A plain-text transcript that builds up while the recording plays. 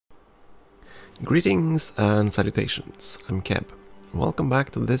Greetings and salutations, I'm Keb. Welcome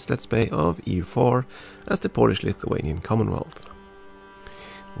back to this Let's Play of EU4 as the Polish-Lithuanian Commonwealth.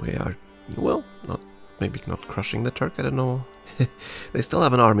 We are, well, maybe not crushing the Turk, I don't know. They still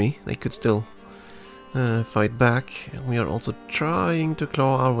have an army, they could still fight back. We are also trying to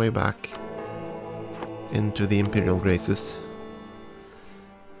claw our way back into the Imperial Graces.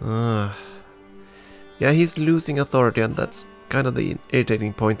 Yeah, he's losing authority, and that's kind of the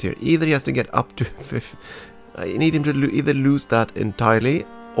irritating point here. Either he has to get up to I need him to either lose that entirely,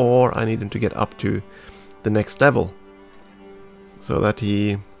 or I need him to get up to the next level, so that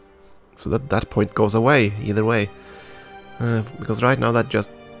that point goes away. Either way, because right now that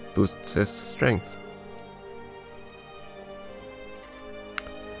just boosts his strength.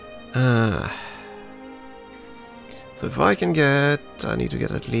 So if I can get, I need to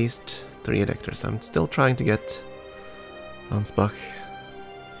get at least 3 electors. I'm still trying to get Ansbach.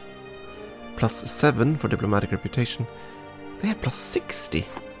 +7 for diplomatic reputation. They have +60.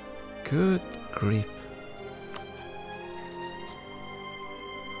 Good grief.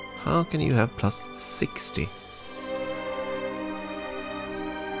 How can you have +60?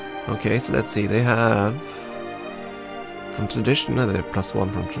 Okay, so let's see. They have from tradition, they're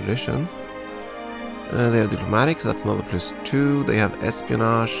 +1 from tradition. They have diplomatic, so that's another +2. They have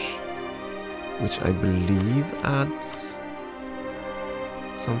espionage, which I believe adds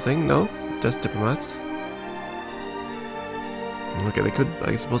something. No, just diplomats. Okay, they could,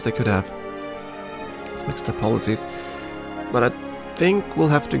 I suppose they could have some extra policies, but I think we'll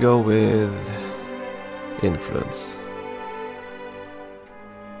have to go with influence.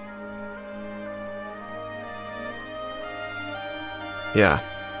 Yeah,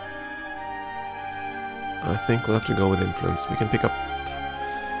 I think we'll have to go with influence. We can pick up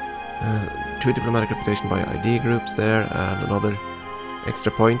 2 diplomatic reputation by ID groups there, and another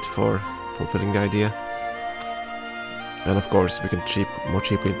extra point for fulfilling the idea. And of course we can more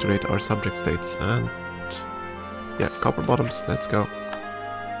cheaply integrate our subject states. And yeah, copper bottoms, let's go.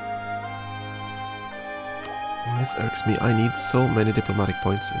 This irks me. I need so many diplomatic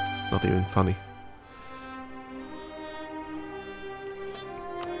points, it's not even funny.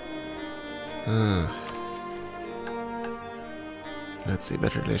 Let's see,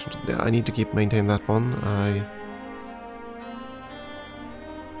 better relationship. Yeah, I need to maintain that one.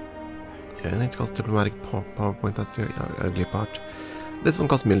 Yeah, and it costs diplomatic PowerPoint, that's the ugly part. This one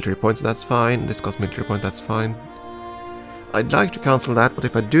costs military points, so that's fine. This costs military point, that's fine. I'd like to cancel that, but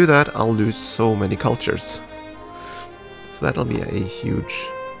if I do that, I'll lose so many cultures. So that'll be a huge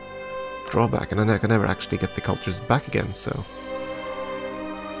drawback, and then I can never actually get the cultures back again, so...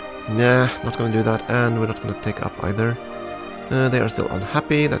 Nah, not gonna do that, and we're not gonna take up either. They are still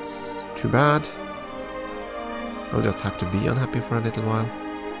unhappy, that's too bad. I'll just have to be unhappy for a little while.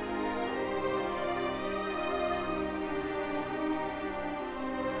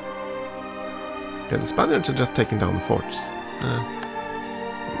 Yeah, the Spaniards are just taking down the forts.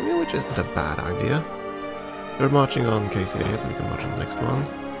 Which isn't a bad idea. We're marching on KCA, so we can march on the next one.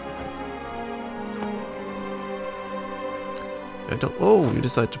 Oh, you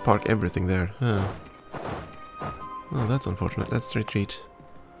decide to park everything there. Huh. Oh, that's unfortunate. Let's retreat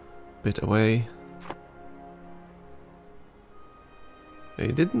a bit away.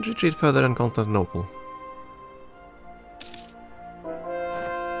 They didn't retreat further than Constantinople.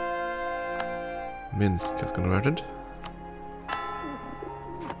 Minsk has converted.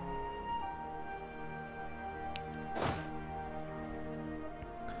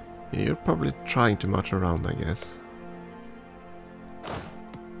 You're probably trying to march around, I guess.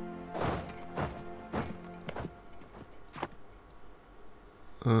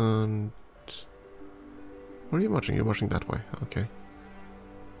 And where are you marching? You're marching that way. Okay.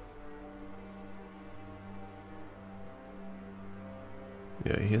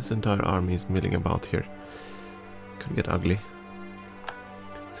 Yeah, his entire army is milling about here. Could get ugly.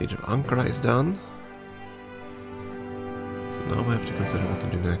 Siege of Ankara is done. So now we have to consider what to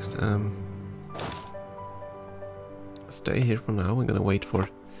do next. Stay here for now. We're gonna wait for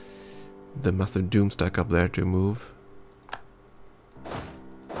the massive doom stack up there to move.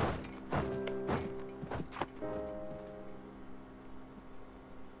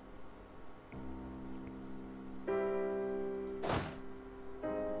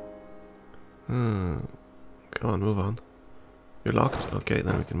 Come on, move on. You're locked? Okay,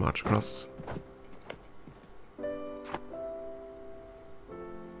 then we can march across.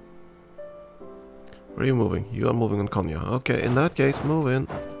 Where are you moving? You are moving on Konya. Okay, in that case, move in.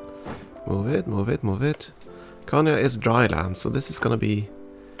 Move it, move it, move it. Konya is dry land, so this is gonna be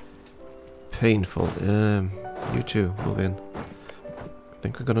painful. You too, move in. I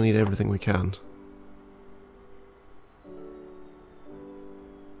think we're gonna need everything we can.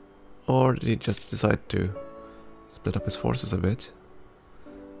 Or did he just decide to split up his forces a bit?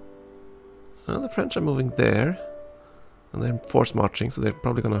 The French are moving there. And they're force marching, so they're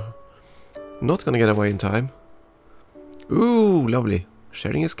probably not gonna get away in time. Ooh, lovely.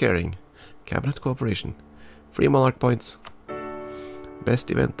 Sharing is caring. Cabinet cooperation. 3 monarch points. Best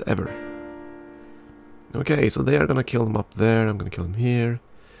event ever. Okay, so they are gonna kill them up there. I'm gonna kill them here.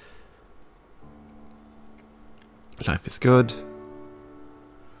 Life is good.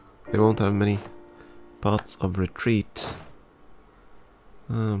 They won't have many paths of retreat.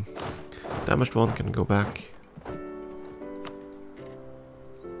 Damaged one can go back.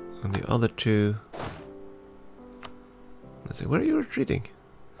 And the other two... Let's see, where are you retreating?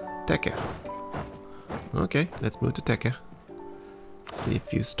 Tekka. Okay, let's move to Tekka. See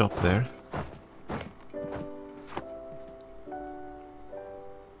if you stop there.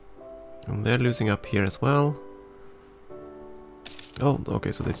 And they're losing up here as well. Oh,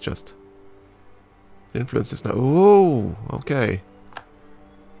 okay, so it's just... Influences now. Oh, okay.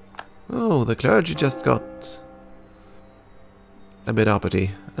 Oh, the clergy just got... a bit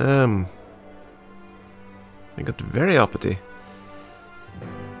uppity. They got very uppity.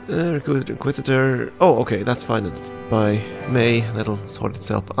 Inquisitor... Oh, okay, that's fine. By May, that'll sort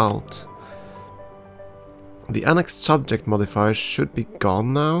itself out. The annexed subject modifier should be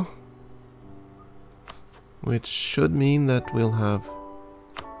gone now. Which should mean that we'll have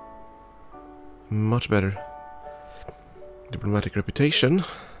much better diplomatic reputation.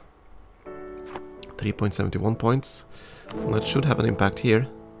 3.71 points. And that should have an impact here.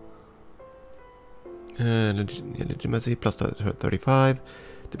 Legitimacy plus 35.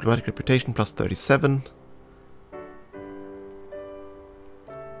 Diplomatic reputation plus 37.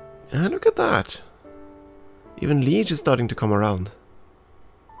 And look at that. Even Liege is starting to come around.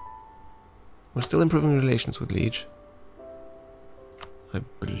 We're still improving relations with Liege. I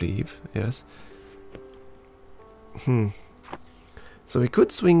believe, yes. So we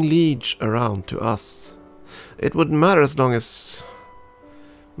could swing Liege around to us. It wouldn't matter as long as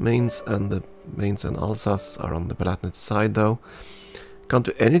Mainz and Alsace are on the Palatinate side, though. Can't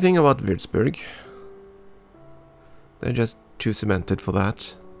do anything about Würzburg. They're just too cemented for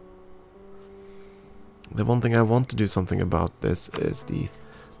that. The one thing I want to do something about this is the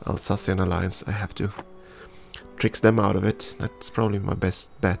Alsatian alliance. I have to tricks them out of it. That's probably my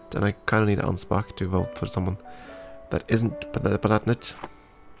best bet, and I kind of need Ansbach to vote for someone that isn't the Palatinate.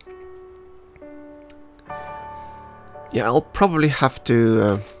 Yeah, I'll probably have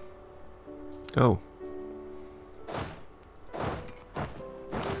to... Oh.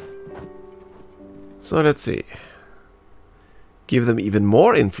 So let's see. Give them even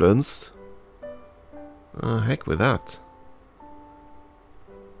more influence. Heck with that.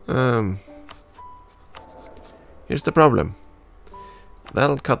 Here's the problem.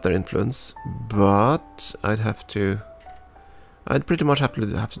 That'll cut their influence, but I'd pretty much have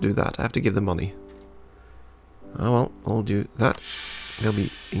to do that. I have to give them money. Oh well, I'll do that. They'll be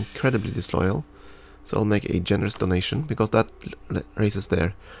incredibly disloyal, so I'll make a generous donation, because that raises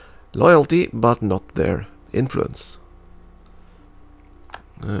their loyalty, but not their influence.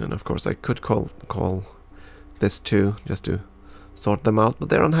 And of course I could call this too, just to sort them out, but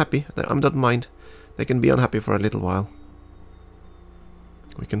they're unhappy. I don't mind. They can be unhappy for a little while.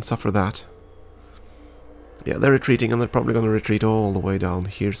 We can suffer that. Yeah, they're retreating, and they're probably going to retreat all the way down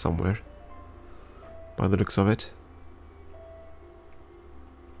here somewhere, by the looks of it.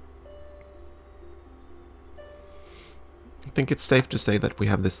 I think it's safe to say that we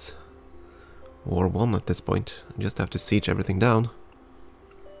have this war won at this point. We just have to siege everything down.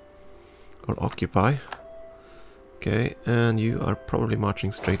 Or occupy. Okay, and you are probably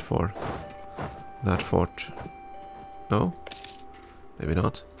marching straight for that fort. No? Maybe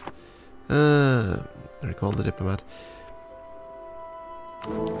not. Recall the diplomat.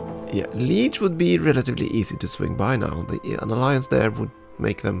 Yeah, Liege would be relatively easy to swing by now. An alliance there would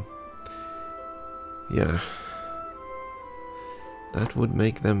make them... Yeah. That would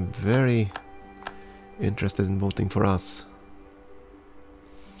make them very interested in voting for us.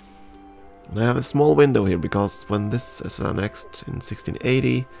 And I have a small window here, because when this is annexed in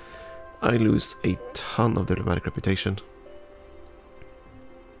 1680, I lose a ton of diplomatic reputation.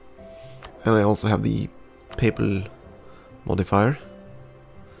 And I also have the papal modifier.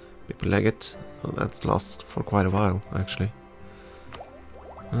 Papal legate. Well, that lasts for quite a while, actually.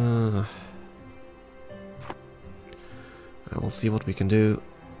 I will see what we can do.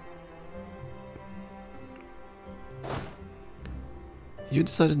 You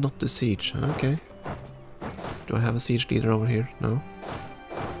decided not to siege, okay. Do I have a siege leader over here? No.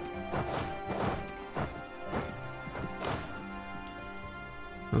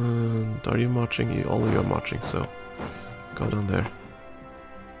 And are you marching? All of you are marching, so go down there.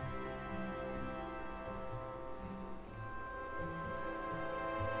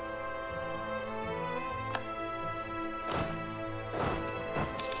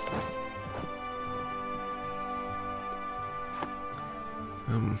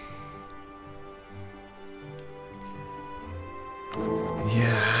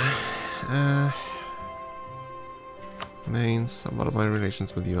 Yeah. Mains, a lot of my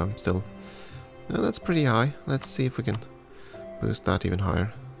relations with you, I'm still... No, that's pretty high. Let's see if we can boost that even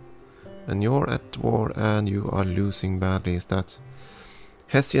higher. And you're at war and you are losing badly, is that...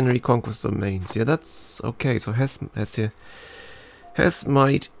 Hessian reconquest of Mainz. Yeah, that's okay. So Hess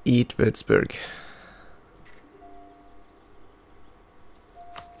might eat Würzburg.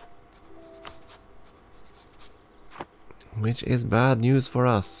 Which is bad news for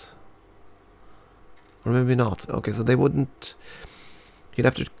us. Or maybe not. Okay, so they wouldn't... He'd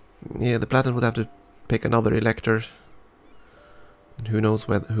have to... Yeah, the Platinum would have to pick another elector. And who knows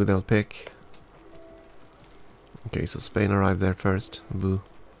who they'll pick. Okay, so Spain arrived there first. Boo.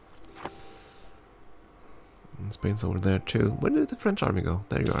 And Spain's over there too. Where did the French army go?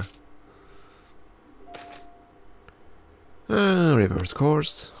 There you are. Reverse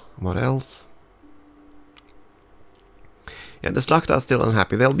course. What else? Yeah, the Slakta are still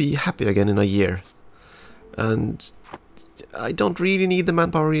unhappy. They'll be happy again in a year. And I don't really need the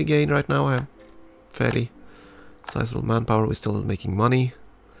manpower regain right now. I have fairly sizable manpower. We're still making money.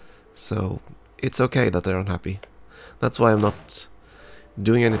 So it's okay that they're unhappy. That's why I'm not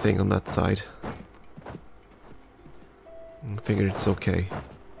doing anything on that side. I figure it's okay.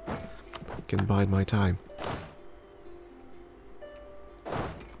 I can bide my time.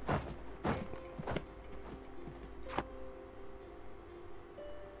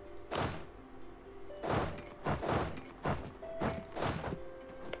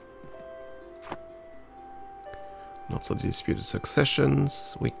 Lots of disputed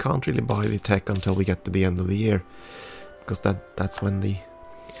successions. We can't really buy the tech until we get to the end of the year, because that's when the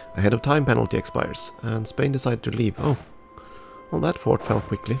ahead of time penalty expires. And Spain decided to leave. Oh, well, that fort fell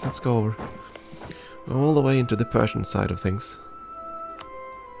quickly. Let's go over all the way into the Persian side of things.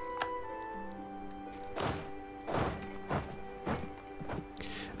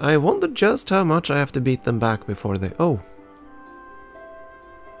 I wonder just how much I have to beat them back before they... Oh!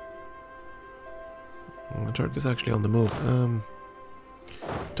 The Turk is actually on the move.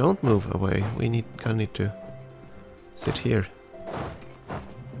 Don't move away. We kinda need to sit here.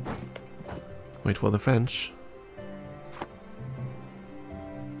 Wait for the French.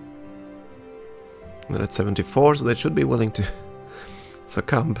 They're at 74, so they should be willing to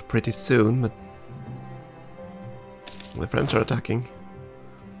succumb pretty soon, but the French are attacking.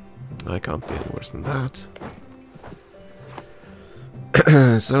 I can't be any worse than that.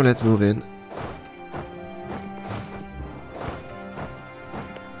 So let's move in.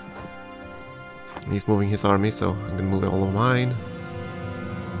 He's moving his army, so I'm gonna move all of mine.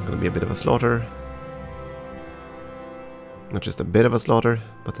 It's gonna be a bit of a slaughter. Not just a bit of a slaughter,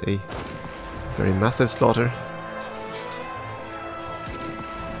 but a very massive slaughter.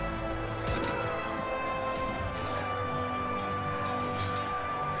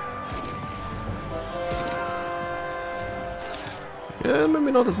 Yeah,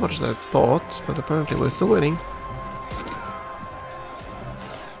 maybe not as much as I thought, but apparently we're still winning.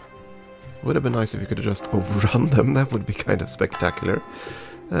 Would have been nice if you could have just overrun them. That would be kind of spectacular.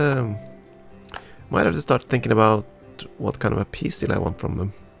 Might have to start thinking about what kind of a peace deal I want from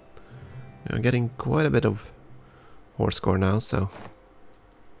them. I'm getting quite a bit of horse score now, so...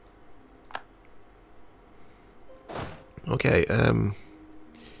 Okay,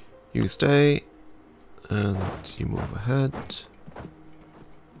 you stay, and you move ahead.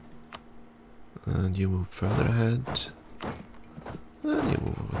 And you move further ahead. And you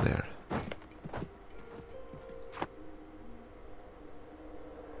move over there.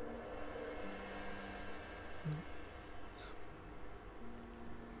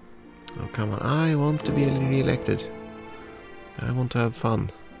 Oh, come on. I want to be re-elected. I want to have fun.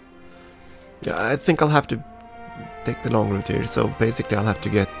 Yeah, I think I'll have to take the long route here. So basically I'll have to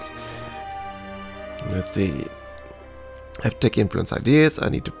get... Let's see. I have to take influence ideas. I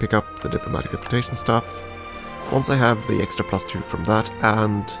need to pick up the diplomatic reputation stuff. Once I have the extra +2 from that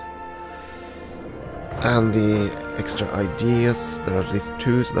and the extra ideas, there are at least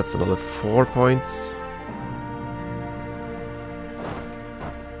 2, so that's another 4 points.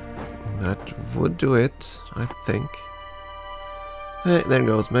 That would do it, I think. Hey, there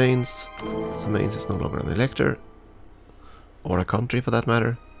goes Mainz. So Mainz is no longer an elector. Or a country, for that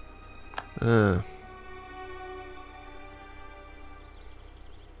matter.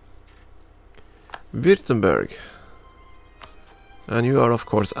 Württemberg. And you are, of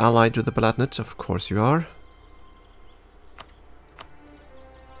course, allied to the Palatinate. Of course you are.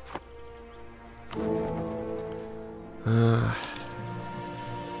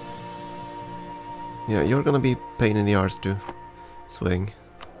 Yeah, you're gonna be pain in the arse to swing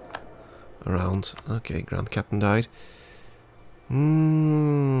around. Okay, Grand Captain died.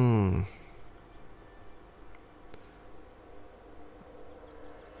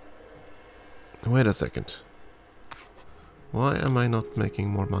 Wait a second. Why am I not making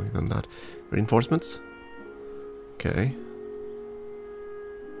more money than that? Reinforcements? Okay.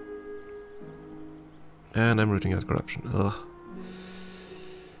 And I'm rooting out corruption. Ugh.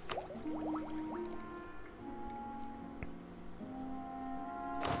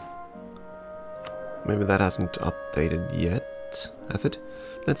 Maybe that hasn't updated yet, has it?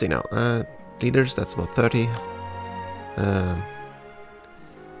 Let's see now. Leaders, that's about 30.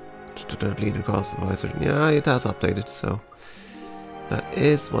 Leader cost advisor. Yeah, it has updated, so that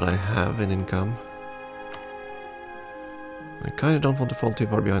is what I have in income. I kind of don't want to fall too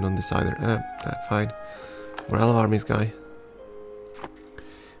far behind on this either. Fine. Morale of armies guy.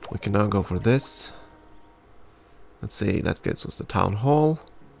 We can now go for this. Let's see, that gets us the town hall,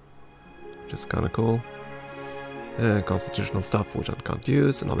 which is kind of cool. Constitutional stuff, which I can't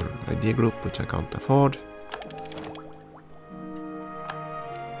use. Another idea group, which I can't afford.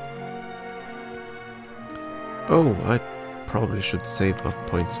 Oh, I probably should save up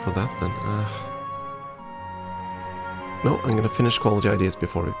points for that then. No, I'm gonna finish quality ideas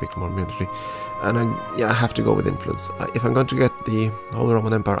before we pick more military. And I have to go with influence. If I'm going to get the Holy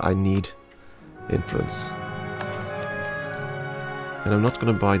Roman Empire, I need influence. And I'm not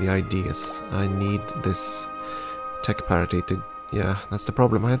gonna buy the ideas. I need this tech parity to... Yeah, that's the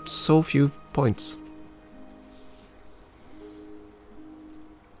problem. I have so few points.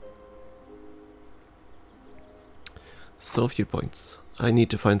 So few points. I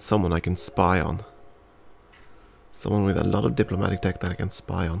need to find someone I can spy on. Someone with a lot of diplomatic tech that I can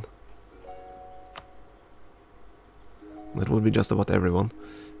spy on. That would be just about everyone.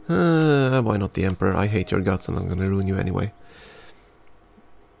 Why not the Emperor? I hate your guts and I'm gonna ruin you anyway.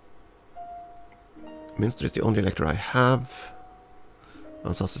 Minster is the only elector I have.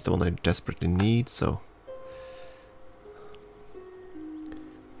 Alsace is the one I desperately need, so...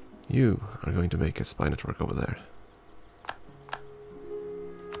 You are going to make a spy network over there.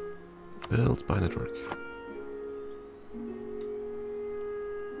 Build spy network.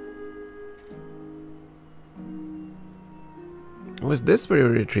 Oh, is this where you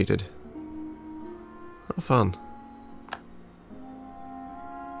retreated? How fun.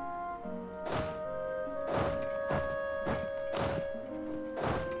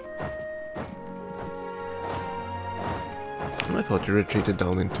 I thought you retreated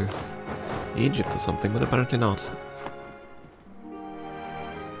down into Egypt or something, but apparently not.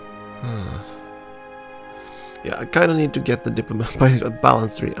 Yeah, I kind of need to get the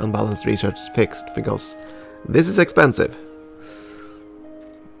unbalanced research fixed, because this is expensive.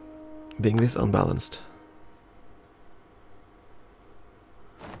 Being this unbalanced.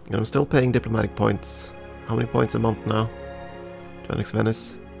 And I'm still paying diplomatic points. How many points a month now? To annex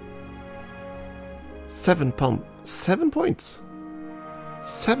Venice? 7 points. 7 points?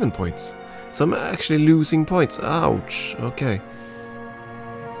 7 points. So I'm actually losing points. Ouch. Okay.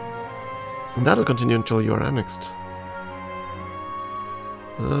 And that'll continue until you are annexed.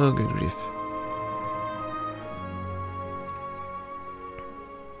 Oh, good grief.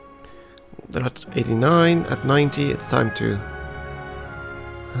 They're at 89, at 90, it's time to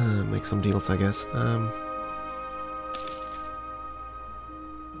make some deals, I guess.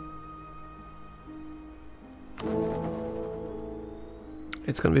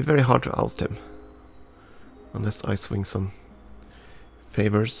 It's gonna be very hard to oust him. Unless I swing some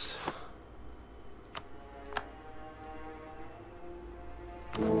favors.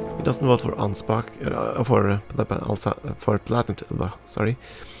 He doesn't vote for Ansbach, for Palatinate, sorry.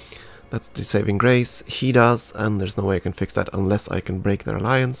 That's the saving grace. He does, and there's no way I can fix that unless I can break their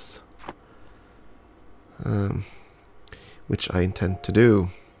alliance. Which I intend to do.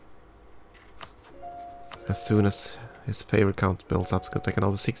 As soon as his favor count builds up, it's gonna take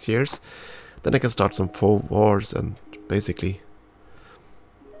another 6 years. Then I can start some faux wars and basically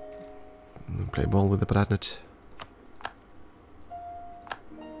play ball with the Palatinate.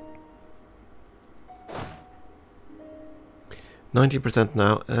 %90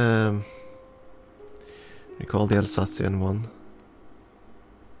 now. Recall the Alsatian one.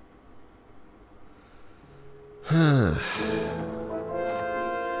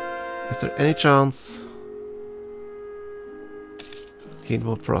 Is there any chance he'd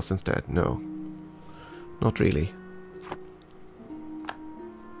vote for us instead? No. Not really.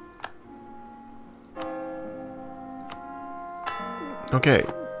 Okay,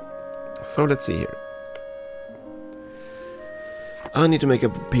 so let's see here. I need to make a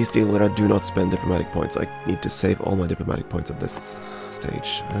peace deal where I do not spend diplomatic points. I need to save all my diplomatic points at this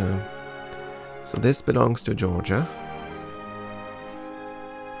stage. So this belongs to Georgia.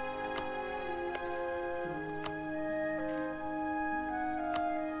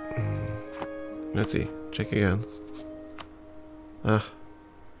 Let's see, check again. Ah,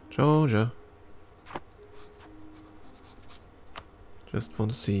 Georgia. Just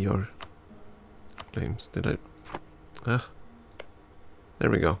want to see your claims. Did I? Ah, there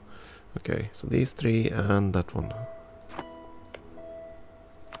we go. Okay, so these three and that one.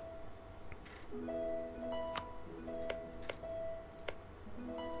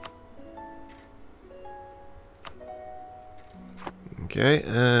 Okay,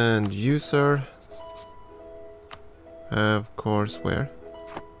 and you, sir, have course where?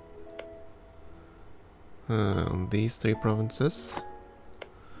 These three provinces.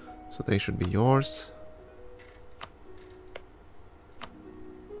 So they should be yours.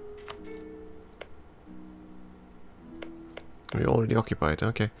 We already occupied,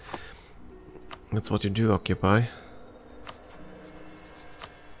 okay. That's what you do, occupy.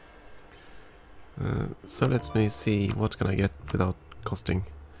 So let me see what can I get without costing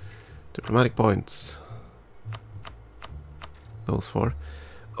diplomatic points. Those four.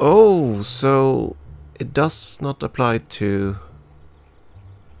 Oh, so it does not apply to...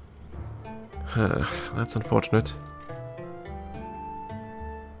 that's unfortunate.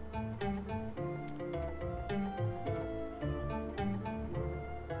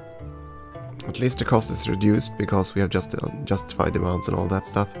 At least the cost is reduced because we have just justified demands and all that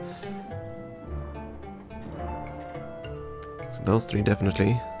stuff. So those three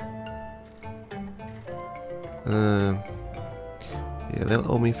definitely. Yeah,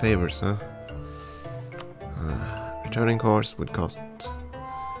 they'll owe me favors, huh? Returning course would cost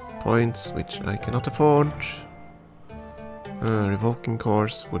points, which I cannot afford. Revoking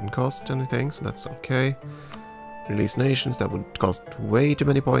course wouldn't cost anything, so that's okay. Release nations, that would cost way too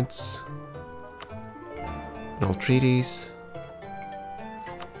many points. Null treaties.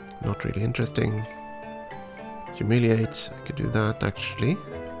 Not really interesting. Humiliate, I could do that actually.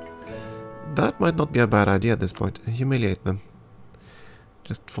 That might not be a bad idea at this point. Humiliate them.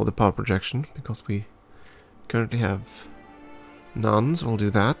 Just for the power projection, because we currently have nuns. We'll do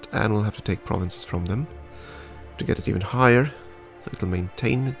that, and we'll have to take provinces from them to get it even higher, so it'll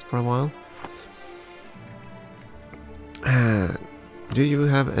maintain it for a while. Do you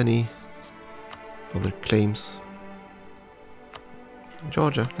have any other claims?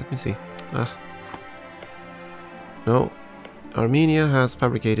 Georgia, let me see. No. Armenia has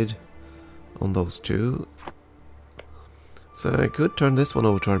fabricated on those two. So I could turn this one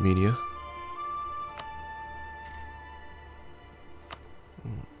over to Armenia.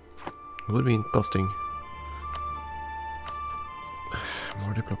 It would be costing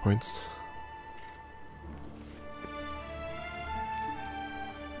more diplo points.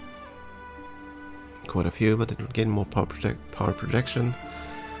 Quite a few, but it would gain more power projection.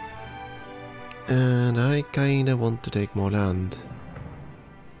 And I kinda want to take more land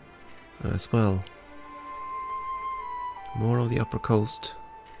as well. More of the upper coast.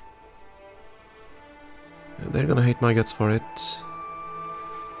 And they're gonna hate my guts for it.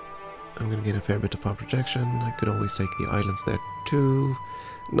 I'm gonna get a fair bit of power projection. I could always take the islands there too.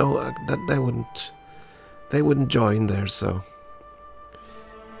 No, that they wouldn't join there, so.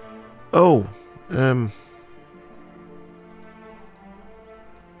 Oh,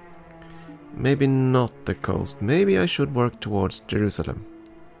 maybe not the coast. Maybe I should work towards Jerusalem.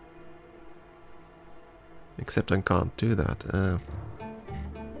 Except I can't do that.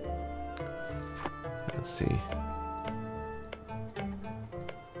 Let's see.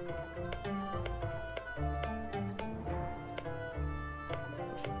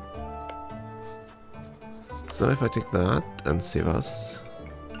 So if I take that and Sivas,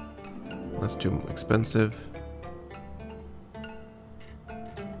 that's too expensive. I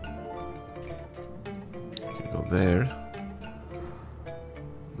can go there.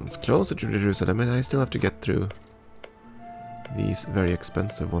 It's closer to Jerusalem, and I still have to get through these very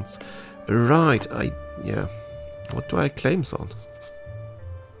expensive ones. Right, yeah. What do I have claims on?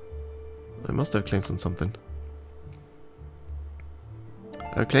 I must have claims on something.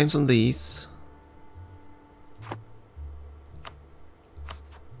 I have claims on these.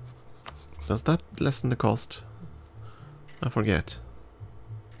 Does that lessen the cost? I forget.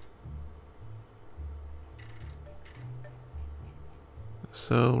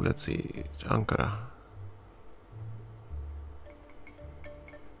 So let's see. Ankara.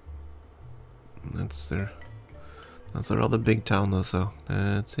 That's a rather big town though, so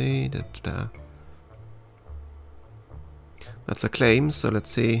let's see. That's a claim, so let's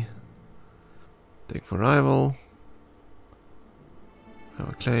see. Take for rival. Have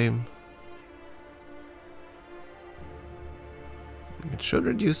a claim. It should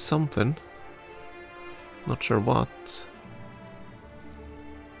reduce something. Not sure what.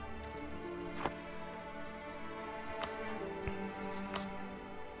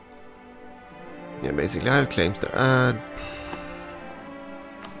 Yeah, basically I have claims to add.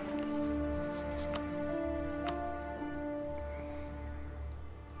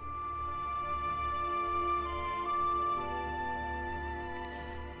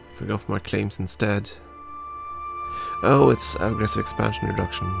 Forgot off my claims instead. Oh, it's aggressive expansion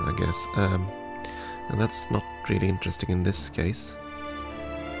reduction, I guess. And that's not really interesting in this case.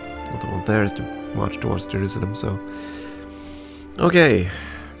 What I want there is to march towards Jerusalem, so... Okay.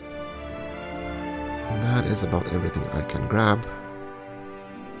 That is about everything I can grab.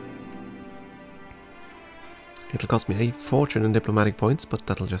 It'll cost me a fortune in diplomatic points, but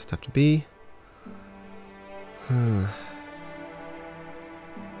that'll just have to be. I'm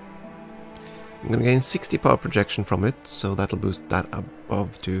gonna gain 60 power projection from it, so that'll boost that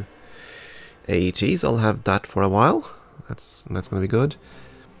above to AETs. I'll have that for a while. That's gonna be good.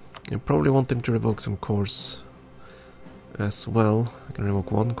 I probably want him to revoke some cores as well. I can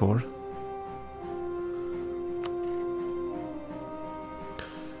revoke one core.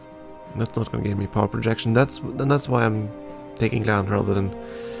 That's not gonna give me power projection. That's why I'm taking land rather than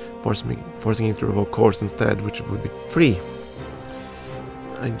forcing him to revoke cores instead, which would be free.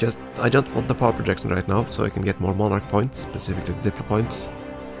 I just want the power projection right now, so I can get more monarch points, specifically diplo points.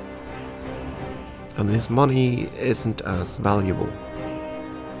 And his money isn't as valuable.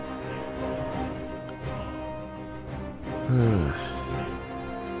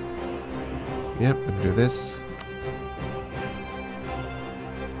 Yep, I can do this.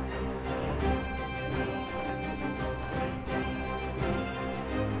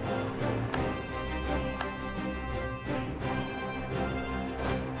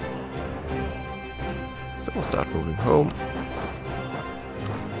 So we'll start moving home.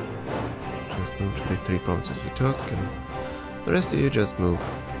 Just move to the 3 provinces we took, and the rest of you just move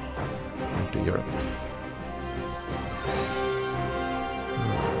into Europe.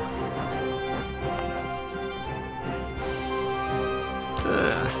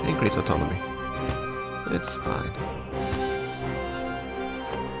 Increase autonomy. It's fine.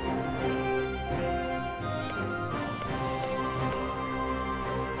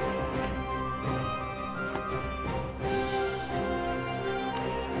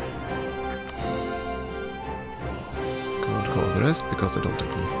 Can't call the rest because I don't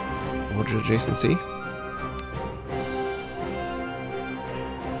have the border adjacency.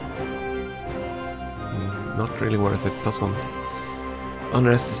 Not really worth it. +1.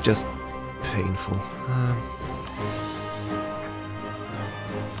 Unrest is just painful.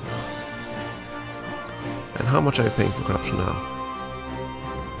 And how much are you paying for corruption now?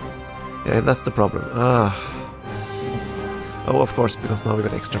 Yeah, that's the problem. Oh, of course, because now we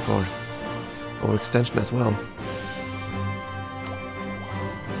got extra for overextension as well.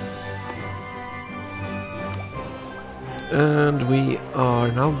 And we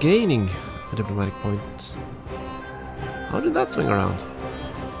are now gaining a diplomatic point. How did that swing around?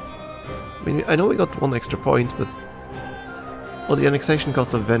 I mean, I know we got 1 extra point, but... Oh, the annexation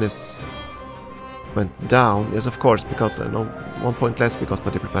cost of Venice went down. Yes, of course, because I know 1 point less, because my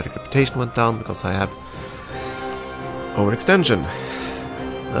diplomatic reputation went down, because I have overextension.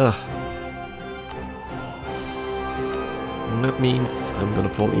 Ugh. And that means I'm gonna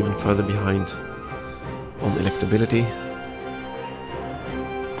fall even further behind on electability.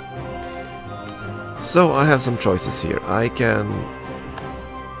 So I have some choices here. I can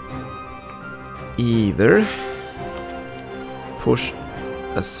either push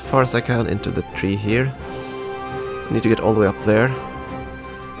as far as I can into the tree here. I need to get all the way up there.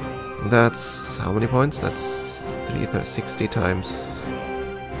 That's how many points? That's 360 times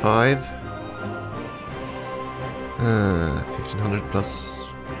 5. 1500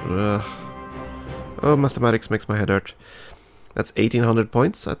 plus... Oh, mathematics makes my head hurt. That's 1800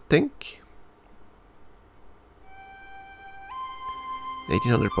 points, I think.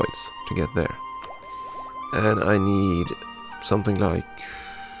 1800 points to get there. And I need something like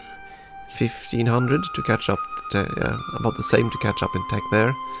 1500 to catch up, yeah, about the same to catch up in tech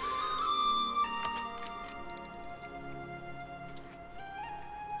there.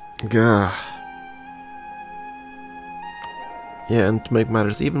 Gah. Yeah, and to make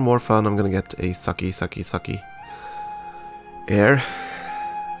matters even more fun, I'm gonna get a sucky air.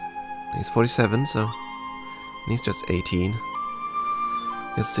 He's 47, so he's just 18. He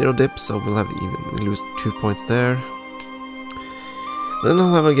has 0 dips, so we'll lose 2 points there. Then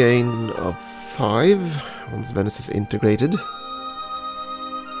I'll have a gain of 5 once Venice is integrated.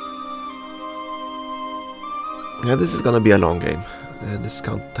 Yeah, this is gonna be a long game. This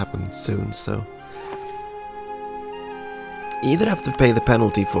can't happen soon, so either have to pay the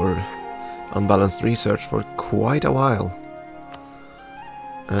penalty for unbalanced research for quite a while,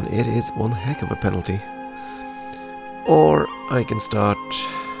 and it is one heck of a penalty, or I can start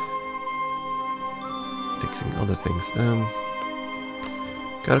fixing other things.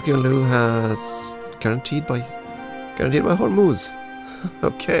 Karakiolu has guaranteed by Hormuz.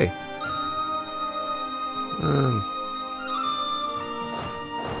 Okay.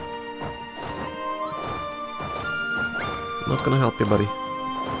 Not gonna help you, buddy.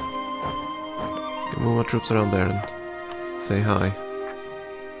 Can move our troops around there and say hi.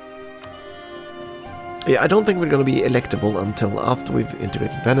 Yeah, I don't think we're gonna be electable until after we've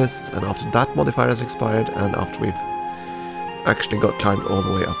integrated Venice, and after that modifier has expired, and after we've actually got climbed all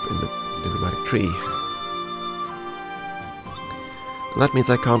the way up in the diplomatic tree. And that means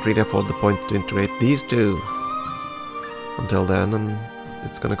I can't really afford the points to integrate these two until then, and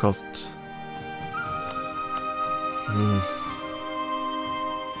it's gonna cost...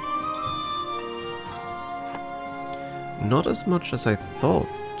 not as much as I thought.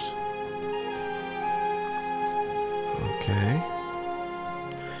 Okay.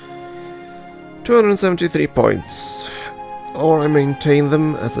 273 points. Or I maintain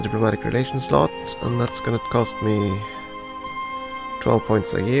them as a diplomatic relations slot, and that's gonna cost me 12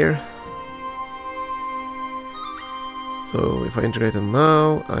 points a year. So if I integrate them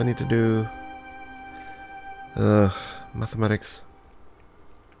now, I need to do mathematics.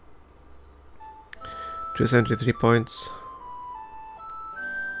 273 points.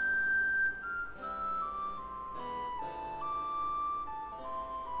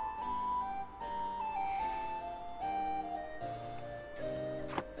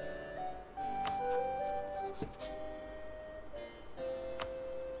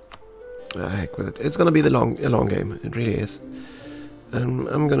 Heck with it. It's gonna be a long game. It really is.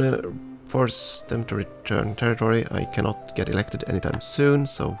 I'm gonna force them to return territory. I cannot get elected anytime soon,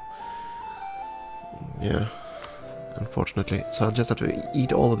 so yeah, unfortunately. So I'll just have to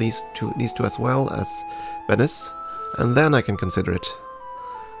eat all of these two as well as Venice, and then I can consider it.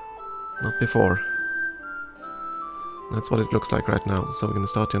 Not before. That's what it looks like right now. So we're gonna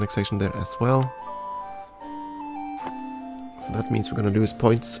start the annexation there as well. So that means we're gonna lose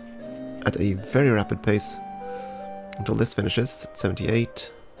points at a very rapid pace until this finishes at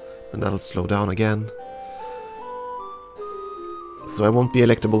 78. Then that'll slow down again. So I won't be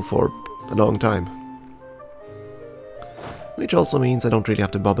electable for a long time. Which also means I don't really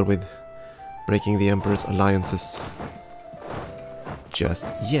have to bother with breaking the Emperor's alliances just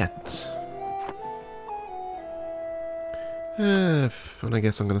yet. And I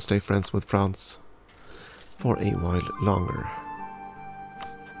guess I'm gonna stay friends with France for a while longer.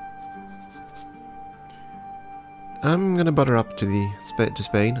 I'm gonna butter up to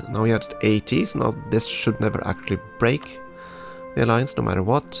Spain. Now we are at 80, so now this should never actually break the alliance, no matter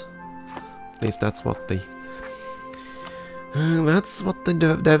what. At least that's what the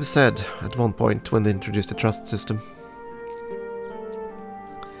dev said at one point when they introduced the trust system.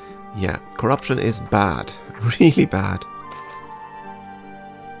 Yeah, corruption is bad, really bad.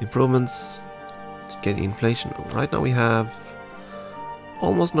 Improvements to get inflation. Right now we have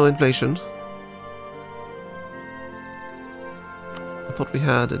almost no inflation. I thought we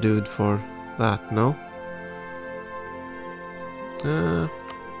had a dude for that, no?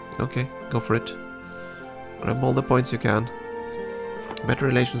 Okay, go for it. Grab all the points you can. Better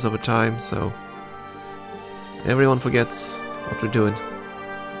relations over time, so everyone forgets what we're doing.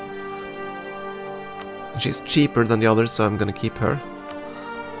 She's cheaper than the others, so I'm gonna keep her.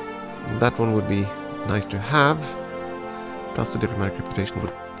 That one would be nice to have. Plus the diplomatic reputation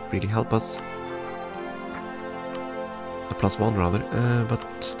would really help us. A +1 rather, but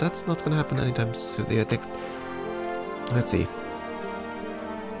that's not gonna happen anytime soon. Let's see.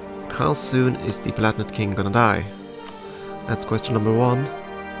 How soon is the Palatinate King gonna die? That's question number 1.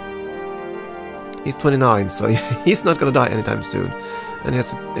 He's 29, so he's not gonna die anytime soon. And he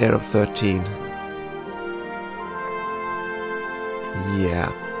has an heir of 13.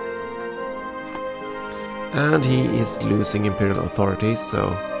 Yeah. And he is losing imperial authority,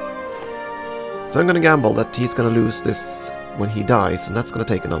 so I'm gonna gamble that he's gonna lose this when he dies, and that's gonna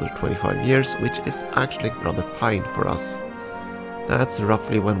take another 25 years, which is actually rather fine for us. That's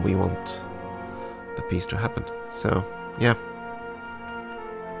roughly when we want the peace to happen. So, yeah.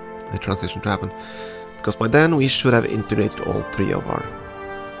 the transition to happen. Because by then we should have integrated all 3 of our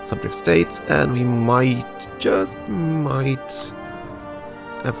subject states, and we might, just might,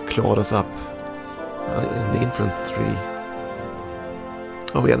 have clawed us up in the influence 3.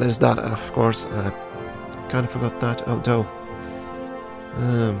 Oh yeah, there's that, of course. Kind of forgot that. Oh, no.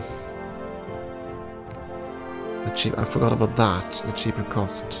 I forgot about that, the cheaper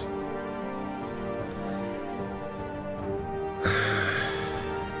cost.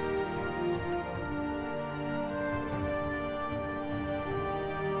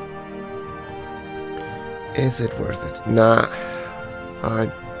 Is it worth it? Nah, I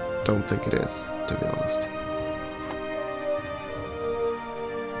don't think it is, to be honest.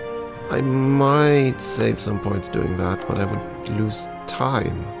 I might save some points doing that, but I would lose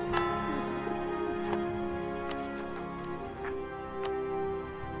time.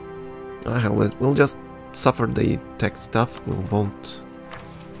 Ah, hell, we'll just suffer the tech stuff. We won't.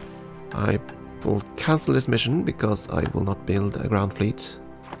 I will cancel this mission because I will not build a ground fleet.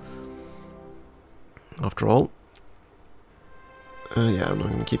 After all. Yeah, I'm not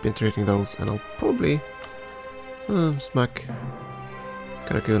going to keep integrating those, and I'll probably smack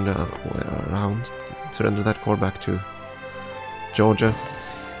Karakunda around, surrender that core back to Georgia.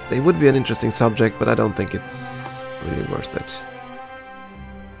 They would be an interesting subject, but I don't think it's really worth it.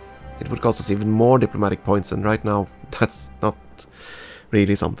 It would cost us even more diplomatic points, and right now that's not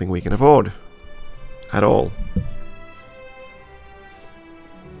really something we can afford at all.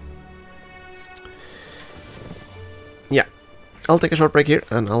 Yeah, I'll take a short break here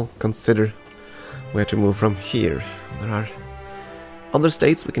and I'll consider where to move from here. There are other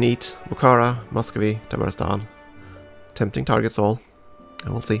states we can eat: Bukhara, Muscovy, Tabaristan. Tempting targets all.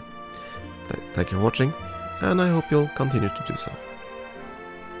 And we'll see. Thank you for watching, and I hope you'll continue to do so.